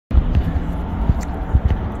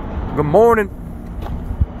Good morning.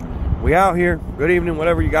 We out here. Good evening,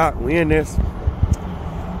 whatever you got. We in this.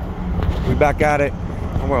 We back at it.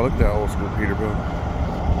 Oh wow, look at that old school Peterbilt.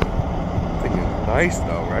 I think it's nice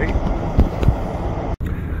though, right?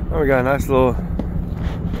 Oh, we got a nice little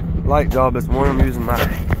light job this morning. I'm using my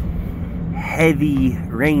Heavy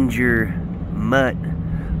Ranger Mutt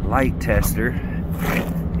light tester,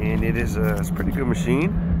 and it is it's a pretty good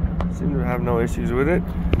machine. Seem to have no issues with it.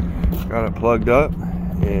 Got it plugged up,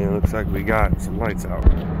 and it looks like we got some lights out.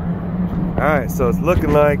 All right, so it's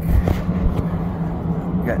looking like we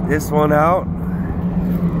got this one out,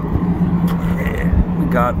 and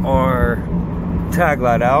we got our tag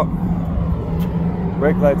light out.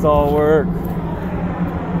 Brake lights all work.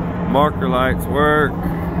 Marker lights work.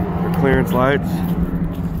 The clearance lights,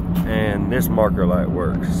 and this marker light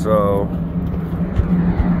works. So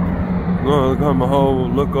I'm gonna come a whole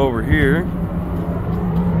look over here,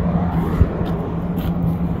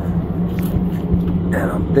 and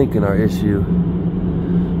I'm thinking our issue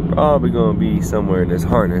probably gonna be somewhere in this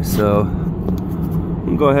harness. So I'm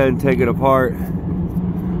gonna go ahead and take it apart,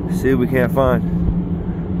 see what we can't find.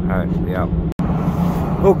 All right, we out.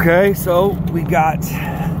 Okay, so we got.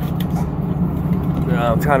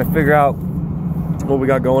 I'm trying to figure out what we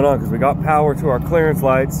got going on, because we got power to our clearance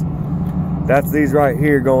lights. That's these right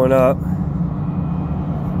here going up.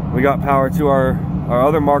 We got power to our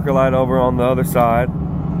other marker light over on the other side.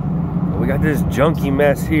 We got this junky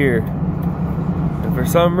mess here, and for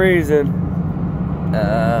some reason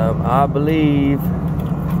I believe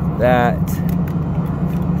that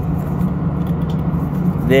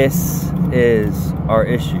this is our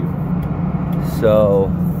issue. So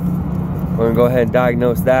we're gonna go ahead and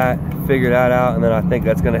diagnose that, figure that out, and then I think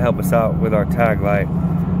that's gonna help us out with our tag light,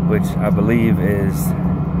 which I believe is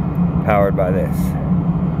powered by this.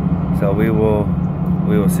 So we will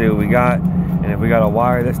see what we got, and if we gotta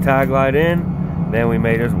wire this tag light in, then we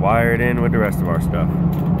may just wire it in with the rest of our stuff.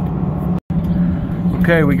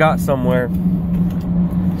 Okay, we got somewhere.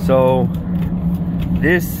 So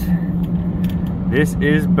this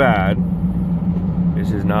is bad.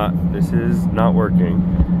 This is not working.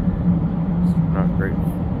 It's not great.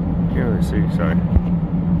 Can't really see, sorry.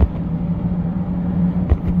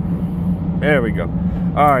 There we go.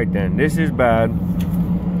 All right then, this is bad.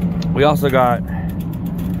 We also got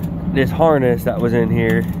this harness that was in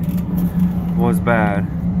here was bad.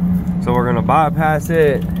 So we're gonna bypass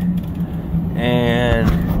it, and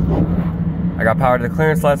I got power to the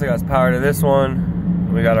clearance lights, I got power to this one.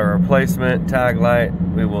 We got a replacement tag light.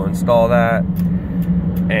 We will install that,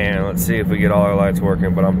 and let's see if we get all our lights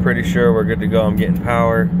working, but I'm pretty sure we're good to go. I'm getting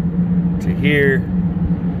power to here.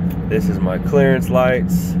 This is my clearance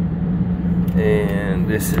lights, and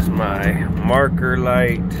this is my marker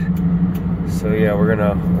light. So yeah, we're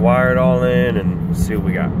gonna wire it all in and see what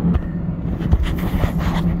we got.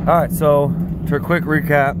 All right, so for a quick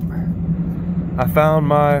recap, I found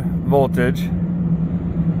my voltage.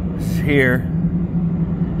 It's here,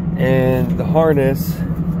 and the harness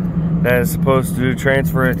that is supposed to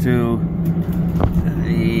transfer it to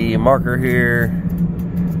the marker here,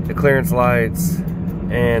 the clearance lights,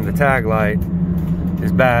 and the tag light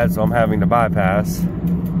is bad, so I'm having to bypass.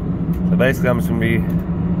 So basically I'm just gonna be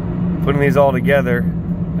putting these all together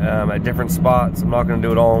at different spots. I'm not gonna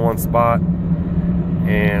do it all in one spot,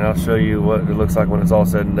 and I'll show you what it looks like when it's all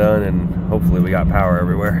said and done, and hopefully we got power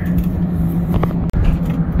everywhere.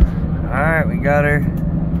 All right, we got her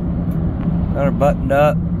buttoned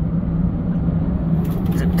up,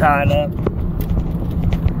 zip tied up.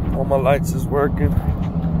 All my lights is working.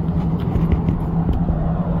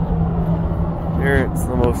 Here it's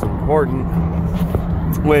the most important,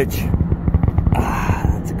 which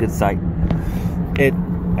that's a good sight.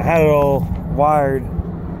 I had it all wired,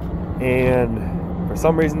 and for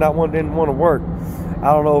some reason that one didn't want to work.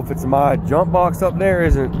 I don't know if it's my jump box up there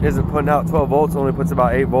isn't putting out 12 volts, only puts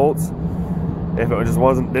about 8 volts. If it just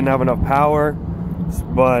didn't have enough power.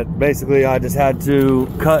 But basically I just had to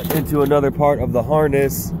cut into another part of the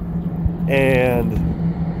harness, and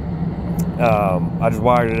I just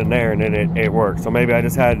wired it in there, and then it worked. So maybe I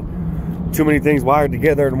just had too many things wired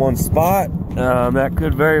together in one spot. That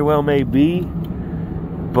could very well may be,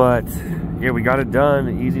 but yeah, we got it done.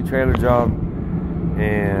 Easy trailer job,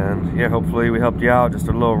 and yeah, hopefully we helped you out. Just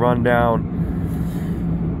a little rundown.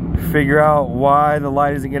 Figure out why the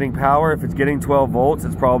light isn't getting power. If it's getting 12 volts,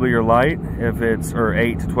 it's probably your light. If it's, or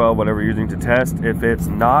 8 to 12, whatever you're using to test. If it's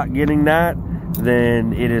not getting that,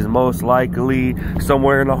 then it is most likely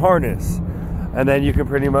somewhere in the harness. And then you can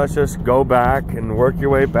pretty much just go back and work your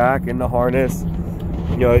way back in the harness.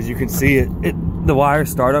 You know, as you can see, the wires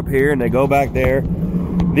start up here and they go back there.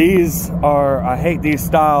 These are, I hate these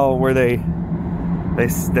style where they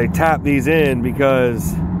tap these in,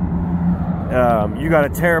 because you got to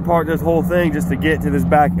tear apart this whole thing just to get to this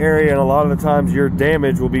back area, and a lot of the times your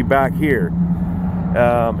damage will be back here.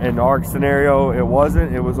 In our scenario, it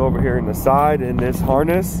wasn't. It was over here in the side in this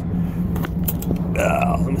harness.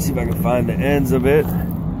 Let me see if I can find the ends of it.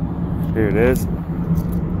 Here it is.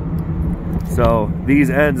 So these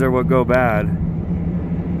ends are what go bad.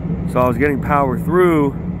 So I was getting power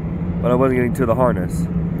through, but I wasn't getting to the harness.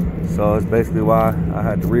 So that's basically why I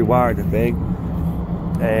had to rewire the thing.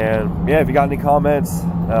 And yeah, if you got any comments,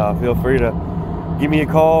 feel free to give me a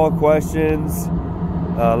call, questions.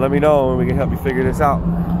 Let me know and we can help you figure this out.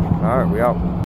 All right, we out.